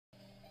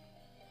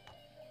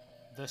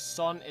The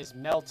sun is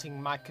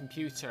melting my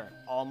computer,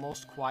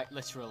 almost quite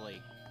literally.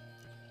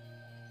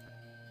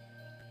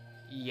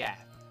 Yeah,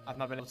 I've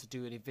not been able to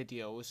do any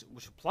videos,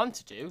 which I plan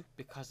to do,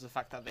 because of the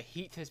fact that the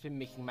heat has been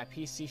making my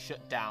PC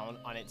shut down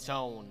on its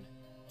own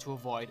to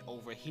avoid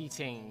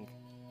overheating.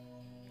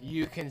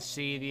 You can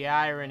see the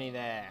irony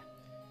there.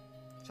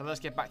 So let's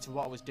get back to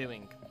what I was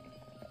doing.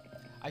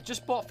 I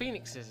just bought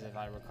phoenixes, if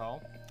I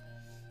recall.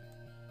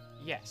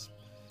 Yes.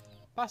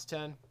 Past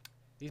turn.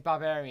 These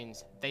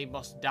barbarians, they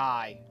must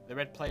die. The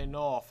red player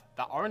north,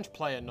 that orange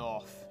player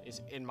north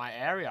is in my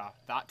area.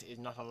 That is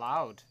not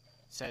allowed,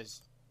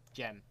 says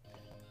Gem.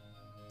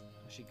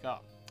 What's she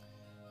got?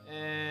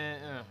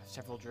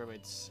 Several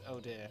druids. Oh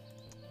dear.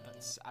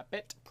 That's a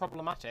bit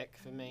problematic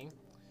for me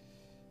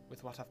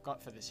with what I've got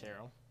for this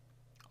hero.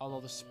 Although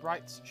the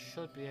sprites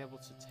should be able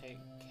to take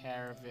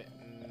care of it,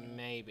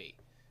 maybe.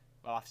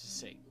 We'll have to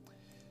see.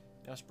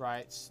 No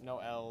sprites, no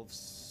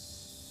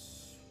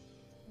elves.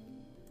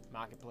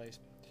 Marketplace.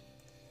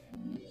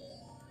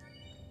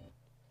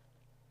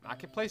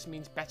 Marketplace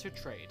means better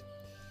trade.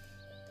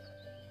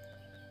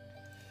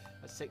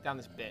 Let's take down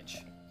this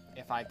bitch.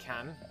 If I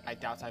can. I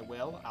doubt I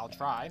will. I'll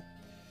try.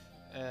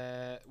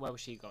 Where was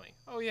she going?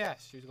 Oh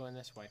yes, she was going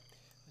this way.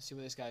 Let's see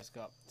what this guy's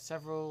got.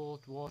 Several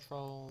war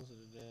trolls.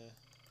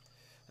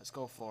 Let's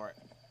go for it.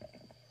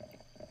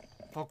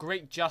 For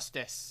great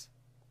justice.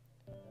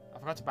 I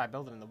forgot to buy a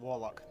building in the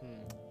Warlock.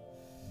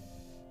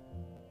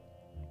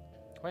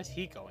 Where's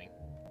he going?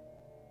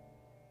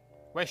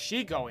 Where's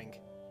she going?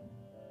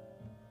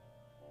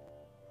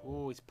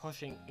 Ooh, he's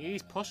pushing.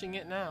 He's pushing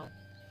it now.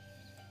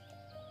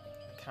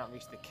 I can't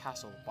reach the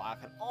castle, but I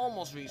can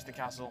almost reach the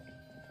castle.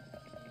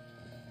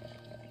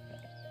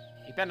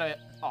 He better.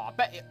 Oh,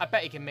 I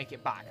bet he can make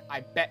it back. I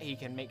bet he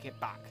can make it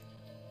back.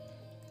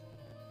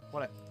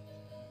 What a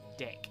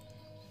dick.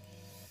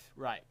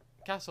 Right.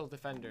 Castle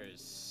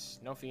defenders.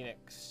 No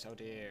phoenix. Oh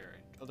dear.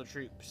 Other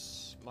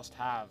troops. Must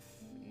have.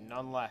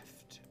 None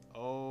left.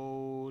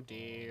 Oh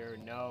dear,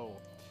 no.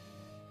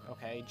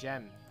 Okay,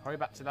 Gem. Hurry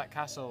back to that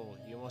castle.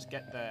 You must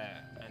get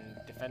there and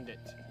defend it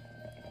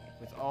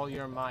with all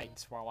your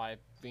might while I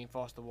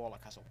reinforce the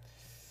Warlock castle.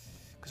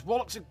 Because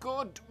Warlocks are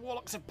good.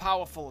 Warlocks are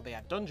powerful. They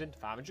have dungeon.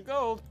 500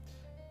 gold.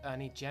 I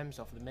need gems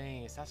off the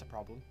maze. That's a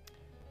problem.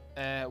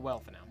 Well,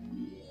 for now.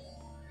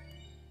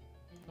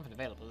 Nothing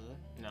available, is there?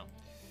 No.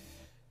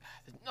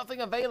 There's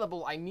nothing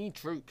available. I need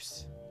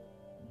troops.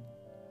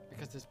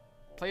 Because there's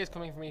players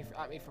coming at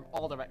me from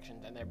all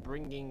directions, and they're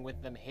bringing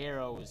with them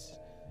heroes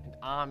and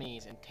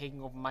armies and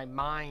taking over my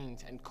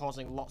mind and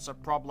causing lots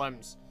of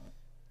problems.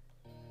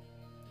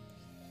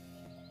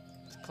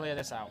 Let's clear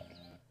this out.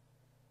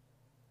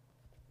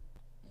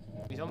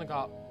 If he's only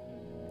got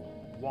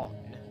one,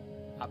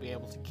 I'll be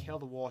able to kill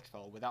the war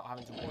troll without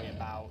having to worry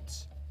about,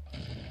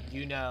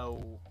 you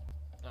know.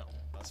 Oh,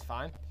 that's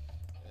fine.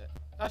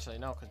 Actually,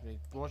 no, because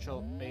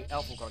the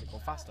elf will go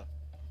faster.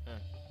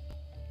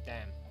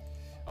 Damn.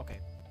 Okay.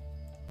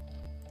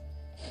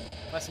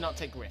 Let's not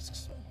take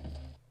risks.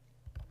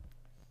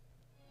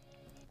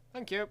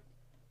 Thank you.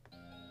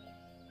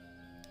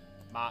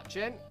 March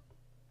in.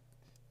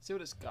 See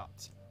what it's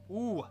got.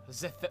 Ooh,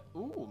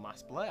 ooh,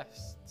 Mass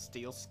Bless.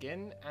 Steel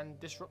Skin and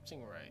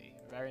Disrupting Ray.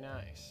 Very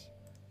nice.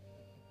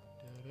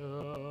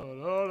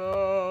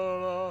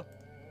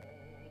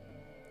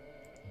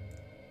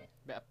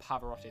 Bit of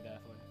Pavarotti there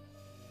for you.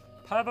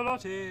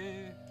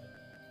 Pavarotti!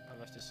 I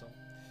rest his soul.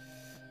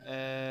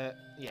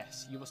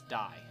 Yes, you must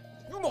die.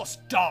 You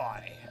must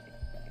die!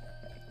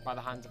 By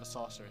the hands of a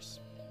sorceress.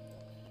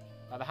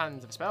 By the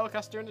hands of a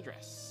spellcaster in a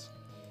dress.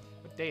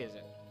 What day is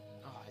it?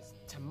 Oh, it's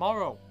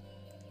tomorrow.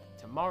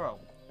 Tomorrow.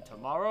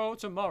 Tomorrow,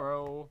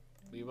 tomorrow.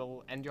 We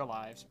will end your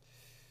lives.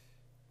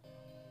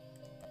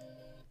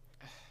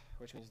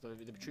 Which means there will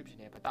be troops in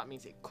here, but that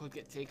means it could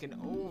get taken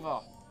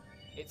over.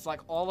 It's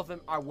like all of them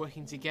are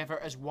working together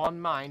as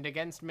one mind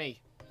against me.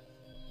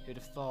 Who'd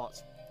have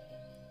thought?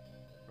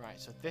 Right,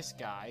 so this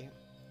guy,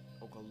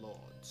 Ogre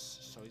Lords.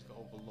 So he's got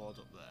Ogre Lords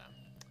up there.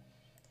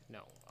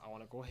 No, I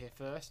want to go here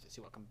first, see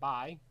what I can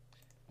buy.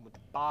 I'm going to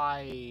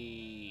buy...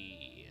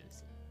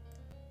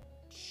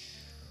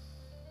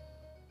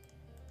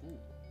 Ooh.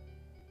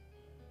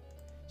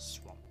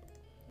 Swamp.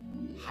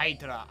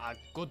 Hydra are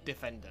good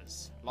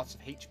defenders. Lots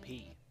of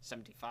HP.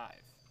 75.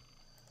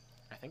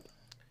 I think.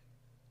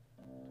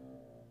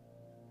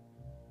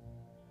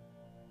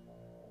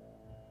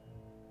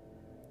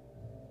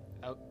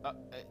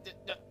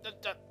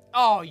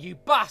 Oh, you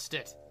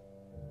bastard!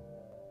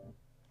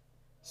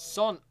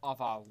 Son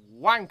of a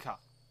wanker.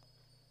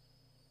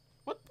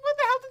 Where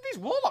the hell did these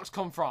warlocks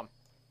come from?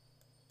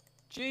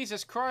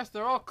 Jesus Christ,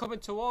 they're all coming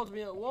towards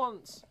me at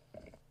once.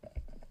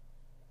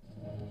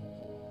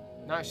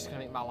 Now it's just gonna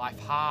make my life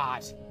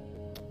hard.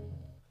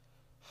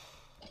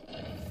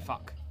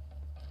 Fuck.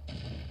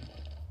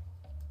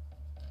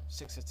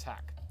 6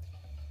 attack.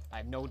 I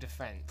have no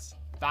defense.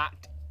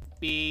 That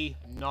be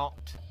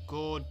not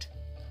good.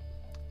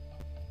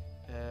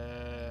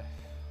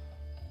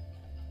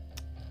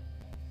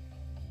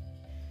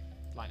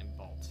 Lightning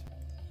bolt.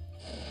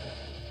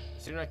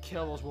 The sooner I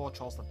kill those war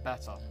trolls, the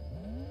better.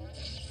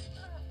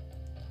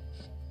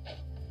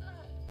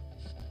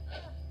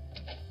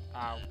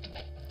 Ow.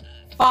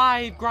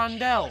 5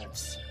 Grand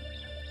Elves!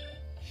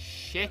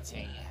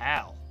 Shitting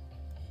hell.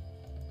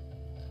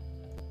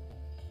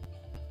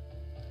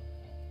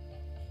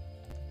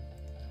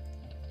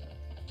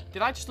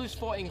 Did I just lose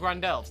 14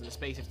 Grand Elves in the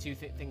space of 2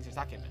 things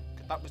attacking me?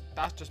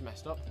 That's just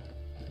messed up.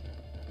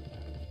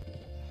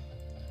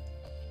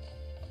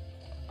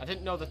 I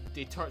didn't know that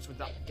the turrets would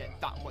get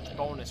that much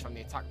bonus from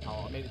the attack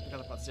power. Maybe it's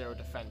because I've got 0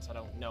 defense, I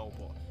don't know,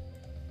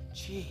 but...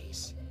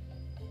 Jeez.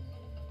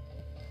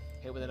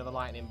 Hit with another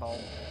lightning bolt.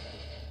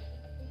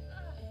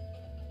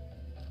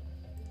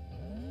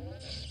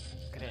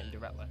 Can hit him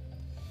directly.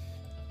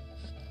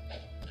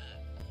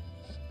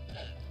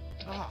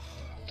 Ah.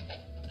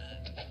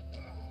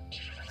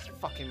 It's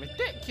fucking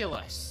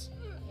ridiculous.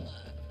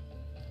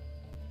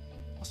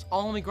 That's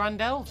all my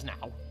Grand Elves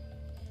now.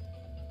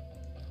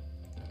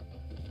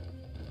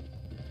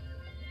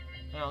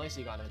 Well, at least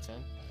he got another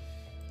turn.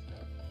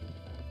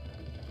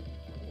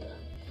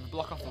 If I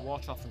block off the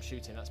Wartroll from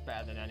shooting, that's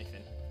better than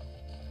anything.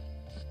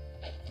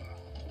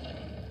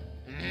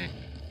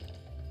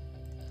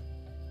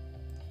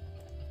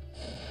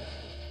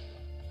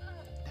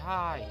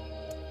 Die!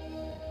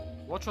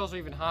 Wartrolls are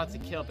even hard to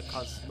kill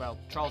because, well,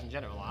 trolls in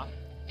general are.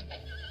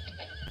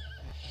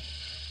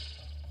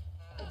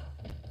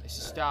 This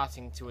is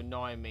starting to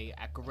annoy me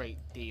a great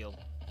deal.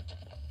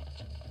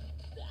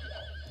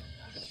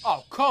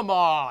 Oh, come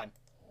on!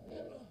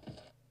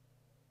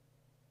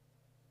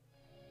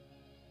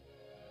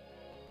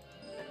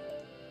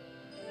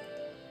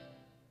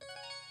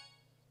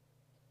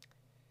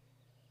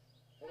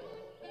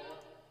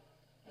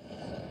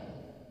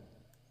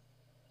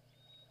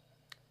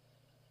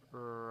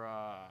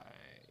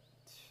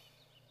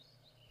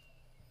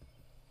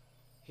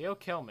 He'll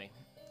kill me.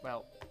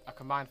 Well, a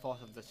combined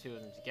force of the 2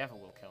 of them together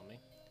will kill me.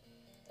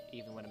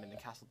 Even when I'm in the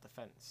castle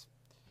defense.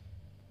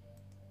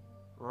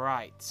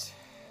 Right.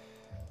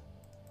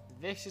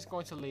 This is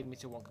going to lead me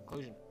to one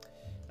conclusion.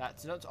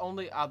 That not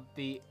only are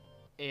the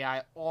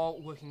AI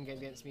all working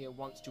against me at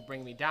once to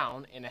bring me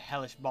down in a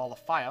hellish ball of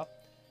fire.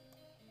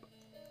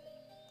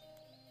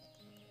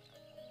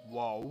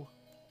 Whoa.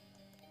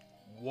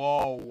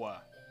 Whoa.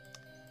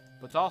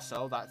 But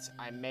also that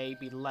I may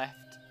be left...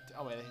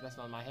 Oh wait, that's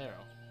not my hero.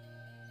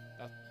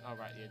 Oh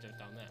right, yeah, just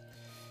down there.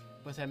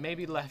 But I may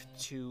be left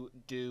to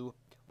do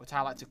what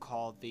I like to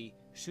call the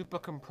Super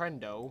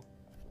Comprendo.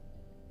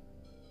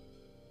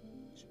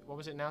 What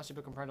was it now?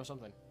 Super Comprendo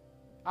something?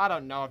 I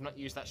don't know, I've not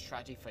used that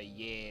strategy for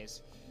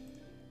years.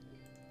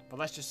 But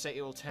let's just say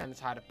it will turn the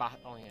tide of battle.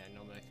 Oh yeah,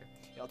 no mercy.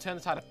 It'll turn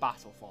the tide of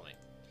battle for me.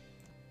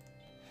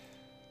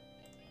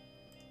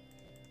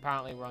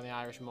 Apparently we're on the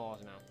Irish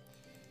Moors now.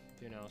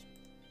 Who knows?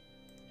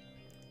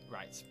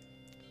 Right.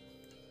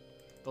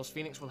 Those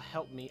Phoenix will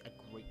help me a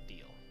great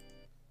deal.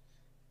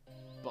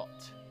 But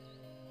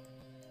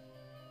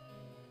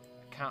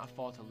I can't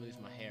afford to lose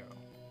my hero.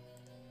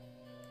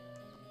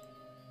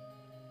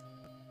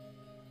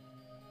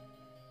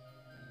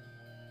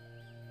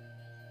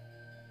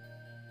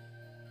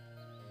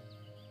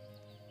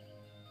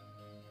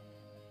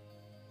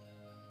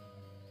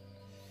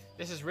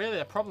 This is really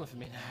a problem for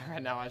me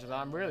right now, Angela.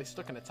 I'm really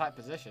stuck in a tight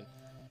position.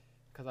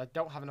 Because I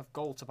don't have enough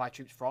gold to buy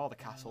troops for all the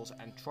castles,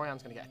 and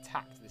Troyan's going to get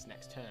attacked this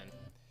next turn.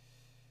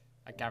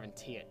 I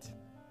guarantee it.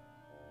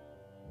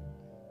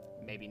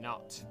 Maybe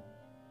not.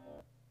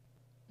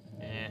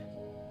 Eh.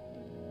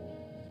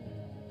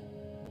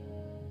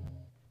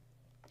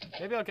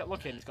 Maybe I'll get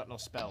lucky and he's got no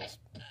spells.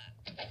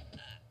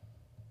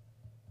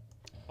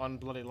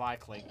 Unbloody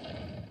likely.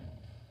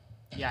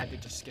 Yeah, I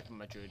did just skip on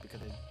my druid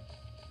because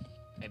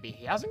maybe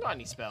he hasn't got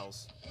any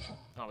spells.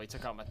 Oh, he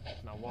took out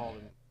my wall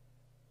and...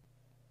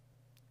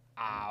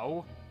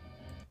 Ow.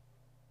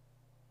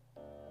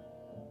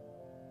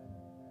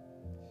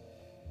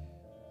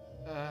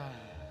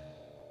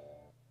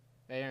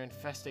 They are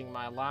infesting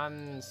my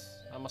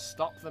lands. I must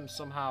stop them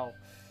somehow.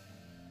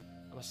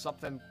 I must stop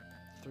them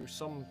through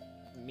some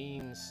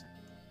means.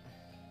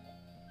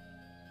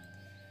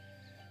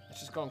 Let's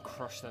just go and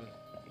crush them.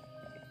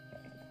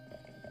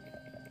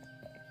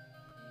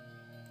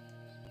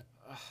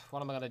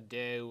 What am I gonna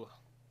do?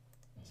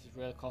 This is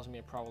really causing me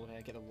a problem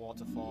here. Get the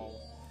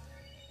waterfall.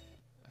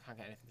 I can't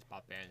get anything to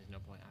barbarian. There's no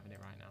point having it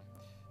right now.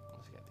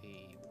 Let's get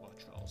the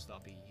Wartrolls.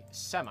 That'll be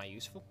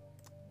semi-useful.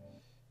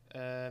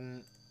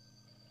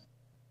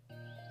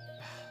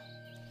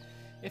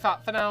 In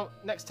fact, for now,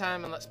 next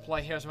time and Let's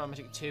Play Heroes of Might and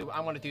Magic 2,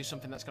 I'm going to do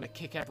something that's going to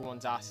kick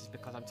everyone's asses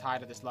because I'm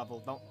tired of this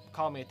level. Don't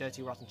call me a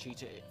dirty, rotten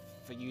cheater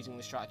for using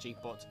this strategy,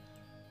 but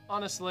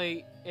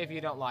honestly, if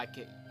you don't like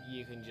it,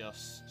 you can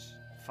just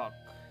fuck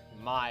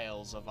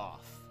miles of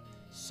off.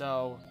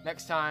 So,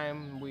 next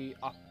time we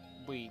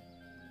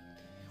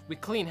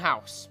clean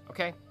house,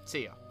 okay?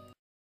 See ya.